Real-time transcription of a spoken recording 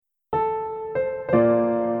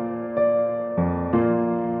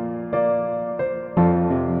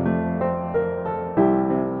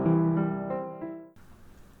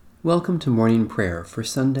Welcome to morning prayer for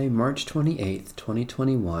Sunday, March 28th,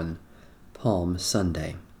 2021, Palm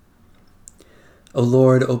Sunday. O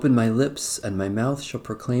Lord, open my lips, and my mouth shall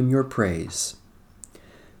proclaim your praise.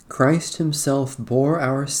 Christ himself bore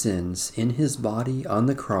our sins in his body on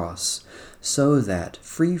the cross, so that,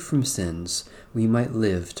 free from sins, we might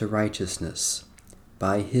live to righteousness.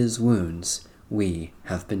 By his wounds we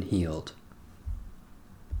have been healed.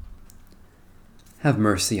 Have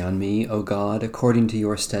mercy on me, O God, according to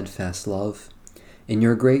your steadfast love. In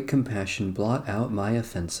your great compassion blot out my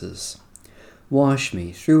offenses. Wash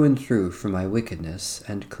me through and through from my wickedness,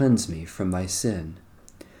 and cleanse me from my sin.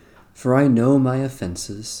 For I know my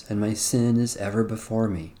offenses, and my sin is ever before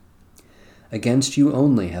me. Against you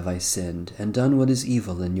only have I sinned, and done what is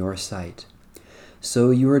evil in your sight.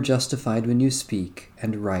 So you are justified when you speak,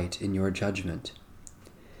 and right in your judgment.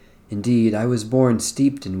 Indeed, I was born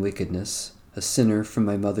steeped in wickedness, a sinner from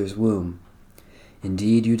my mother's womb.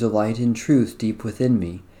 Indeed, you delight in truth deep within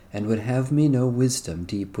me, and would have me know wisdom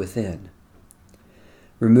deep within.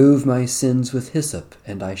 Remove my sins with hyssop,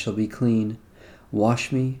 and I shall be clean.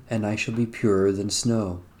 Wash me, and I shall be purer than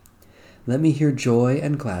snow. Let me hear joy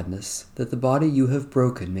and gladness, that the body you have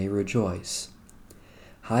broken may rejoice.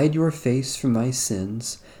 Hide your face from my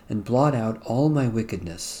sins, and blot out all my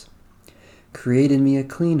wickedness. Create in me a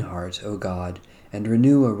clean heart, O God, and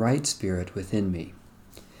renew a right spirit within me.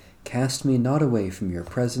 Cast me not away from your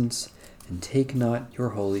presence, and take not your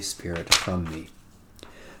Holy Spirit from me.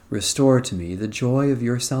 Restore to me the joy of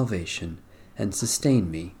your salvation, and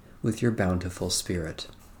sustain me with your bountiful Spirit.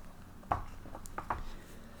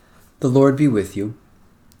 The Lord be with you.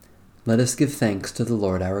 Let us give thanks to the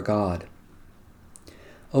Lord our God.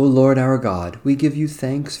 O Lord our God, we give you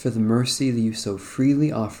thanks for the mercy that you so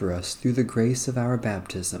freely offer us through the grace of our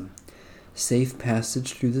baptism, safe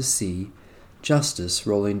passage through the sea, justice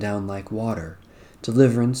rolling down like water,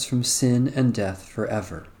 deliverance from sin and death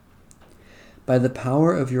forever. By the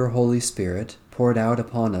power of your Holy Spirit, poured out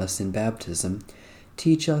upon us in baptism,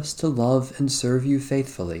 teach us to love and serve you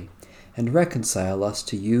faithfully, and reconcile us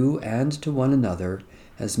to you and to one another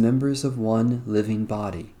as members of one living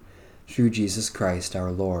body, through Jesus Christ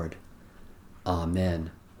our Lord. Amen.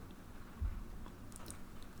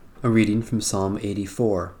 A reading from Psalm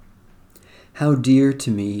 84. How dear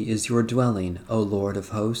to me is your dwelling, O Lord of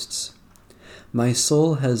hosts! My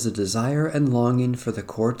soul has a desire and longing for the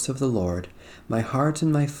courts of the Lord. My heart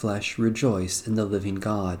and my flesh rejoice in the living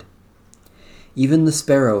God. Even the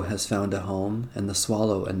sparrow has found a home, and the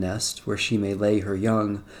swallow a nest where she may lay her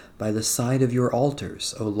young, by the side of your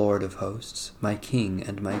altars, O Lord of hosts, my King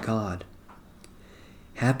and my God.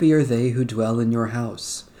 Happy are they who dwell in your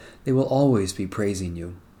house. They will always be praising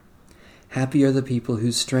you. Happy are the people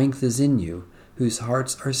whose strength is in you, whose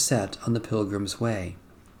hearts are set on the pilgrim's way.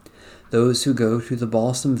 Those who go through the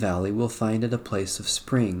balsam valley will find it a place of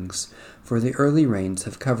springs, for the early rains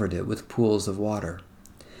have covered it with pools of water.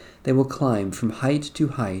 They will climb from height to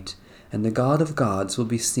height, and the God of gods will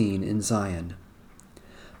be seen in Zion.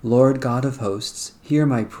 Lord God of hosts, hear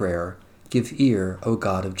my prayer. Give ear, O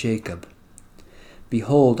God of Jacob.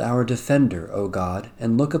 Behold our defender, O God,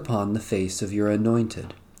 and look upon the face of your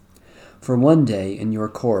anointed. For one day in your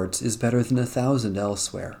courts is better than 1,000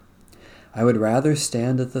 elsewhere. I would rather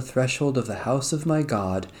stand at the threshold of the house of my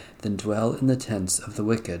God than dwell in the tents of the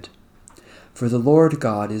wicked. For the Lord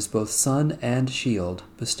God is both sun and shield,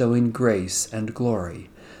 bestowing grace and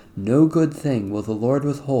glory. No good thing will the Lord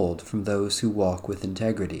withhold from those who walk with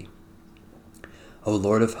integrity. O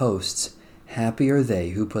Lord of hosts, happy are they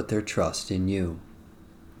who put their trust in you.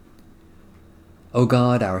 O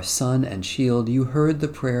God, our sun and shield, you heard the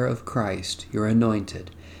prayer of Christ, your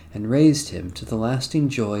anointed, and raised him to the lasting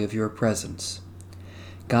joy of your presence.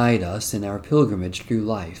 Guide us in our pilgrimage through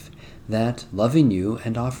life, that, loving you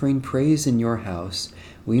and offering praise in your house,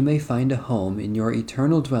 we may find a home in your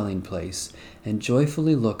eternal dwelling place and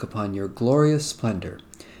joyfully look upon your glorious splendor,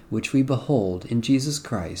 which we behold in Jesus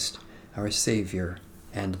Christ, our Savior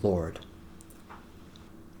and Lord.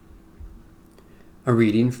 A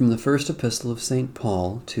reading from the first epistle of St.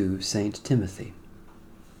 Paul to St. Timothy.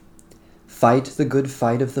 Fight the good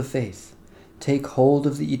fight of the faith. Take hold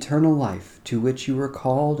of the eternal life to which you were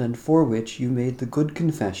called and for which you made the good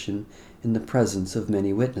confession in the presence of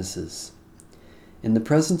many witnesses. In the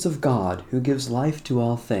presence of God, who gives life to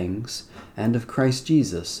all things, and of Christ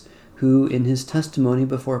Jesus, who in his testimony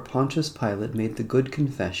before Pontius Pilate made the good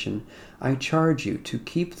confession, I charge you to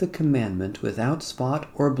keep the commandment without spot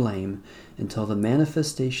or blame until the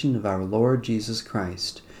manifestation of our Lord Jesus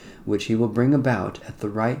Christ, which he will bring about at the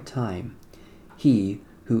right time. He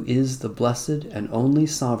who is the blessed and only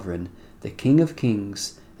sovereign, the King of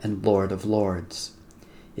kings and Lord of lords.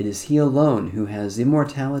 It is he alone who has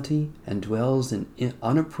immortality and dwells in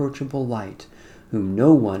unapproachable light, whom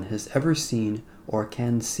no one has ever seen or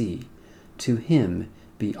can see. To him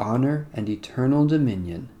be honor and eternal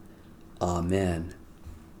dominion. Amen.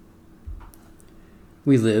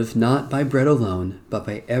 We live not by bread alone, but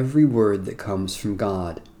by every word that comes from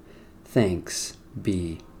God. Thanks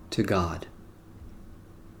be to God.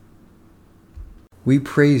 We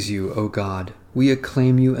praise you, O God. We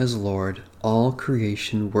acclaim you as Lord. All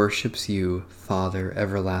creation worships you, Father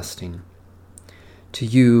everlasting. To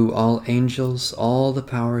you, all angels, all the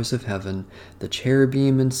powers of heaven, the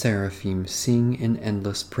cherubim and seraphim sing in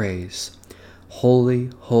endless praise. Holy,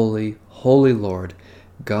 holy, holy Lord,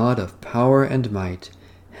 God of power and might,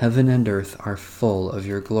 heaven and earth are full of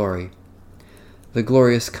your glory. The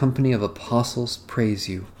glorious company of apostles praise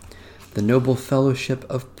you. The noble fellowship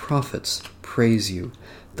of prophets praise you.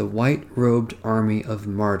 The white-robed army of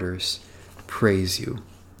martyrs praise you.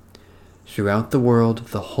 Throughout the world,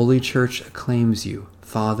 the Holy Church acclaims you,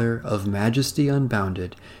 Father of majesty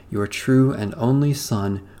unbounded, your true and only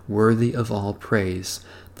Son, worthy of all praise,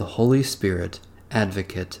 the Holy Spirit,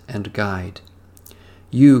 advocate and guide.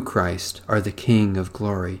 You, Christ, are the King of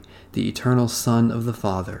glory, the eternal Son of the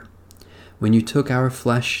Father. When you took our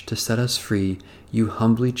flesh to set us free, you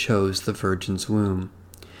humbly chose the Virgin's womb.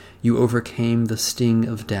 You overcame the sting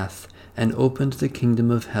of death and opened the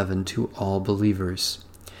kingdom of heaven to all believers.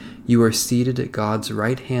 You are seated at God's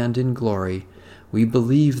right hand in glory. We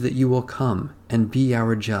believe that you will come and be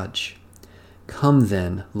our judge. Come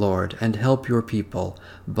then, Lord, and help your people,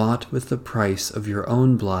 bought with the price of your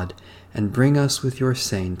own blood, and bring us with your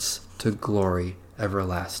saints to glory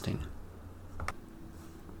everlasting.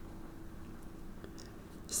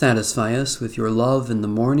 Satisfy us with your love in the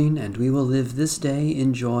morning, and we will live this day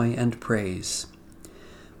in joy and praise.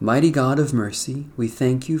 Mighty God of mercy, we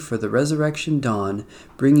thank you for the resurrection dawn,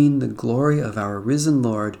 bringing the glory of our risen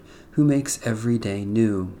Lord, who makes every day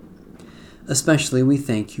new. Especially we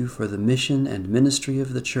thank you for the mission and ministry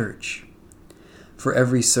of the Church, for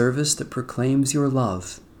every service that proclaims your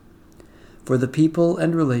love, for the people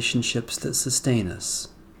and relationships that sustain us,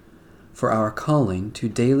 for our calling to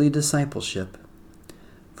daily discipleship,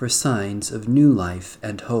 for signs of new life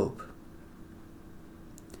and hope.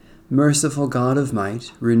 Merciful God of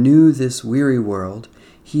might, renew this weary world,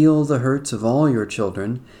 heal the hurts of all your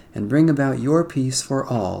children, and bring about your peace for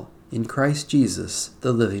all, in Christ Jesus,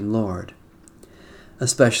 the living Lord.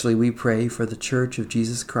 Especially we pray for the Church of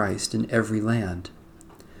Jesus Christ in every land,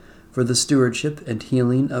 for the stewardship and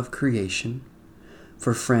healing of creation,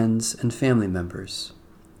 for friends and family members,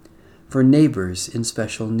 for neighbors in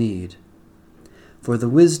special need, for the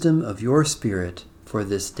wisdom of your Spirit for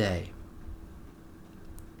this day.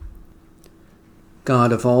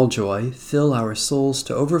 God of all joy, fill our souls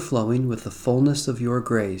to overflowing with the fullness of your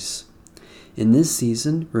grace. In this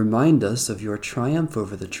season, remind us of your triumph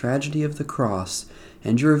over the tragedy of the cross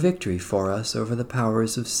and your victory for us over the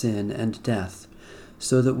powers of sin and death,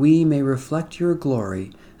 so that we may reflect your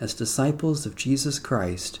glory as disciples of Jesus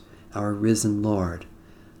Christ, our risen Lord.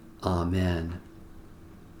 Amen.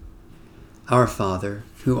 Our Father,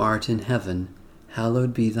 who art in heaven,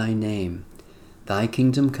 hallowed be thy name. Thy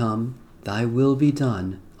kingdom come, thy will be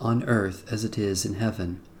done, on earth as it is in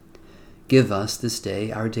heaven. Give us this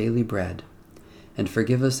day our daily bread, and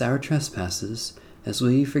forgive us our trespasses, as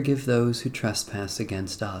we forgive those who trespass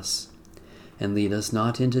against us. And lead us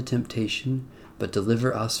not into temptation, but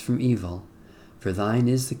deliver us from evil. For thine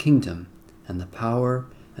is the kingdom, and the power,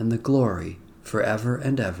 and the glory, forever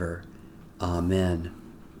and ever. Amen.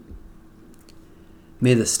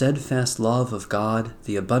 May the steadfast love of God,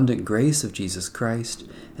 the abundant grace of Jesus Christ,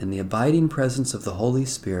 and the abiding presence of the Holy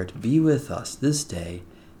Spirit be with us this day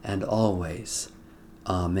and always.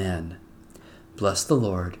 Amen. Bless the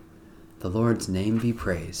Lord. The Lord's name be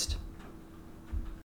praised.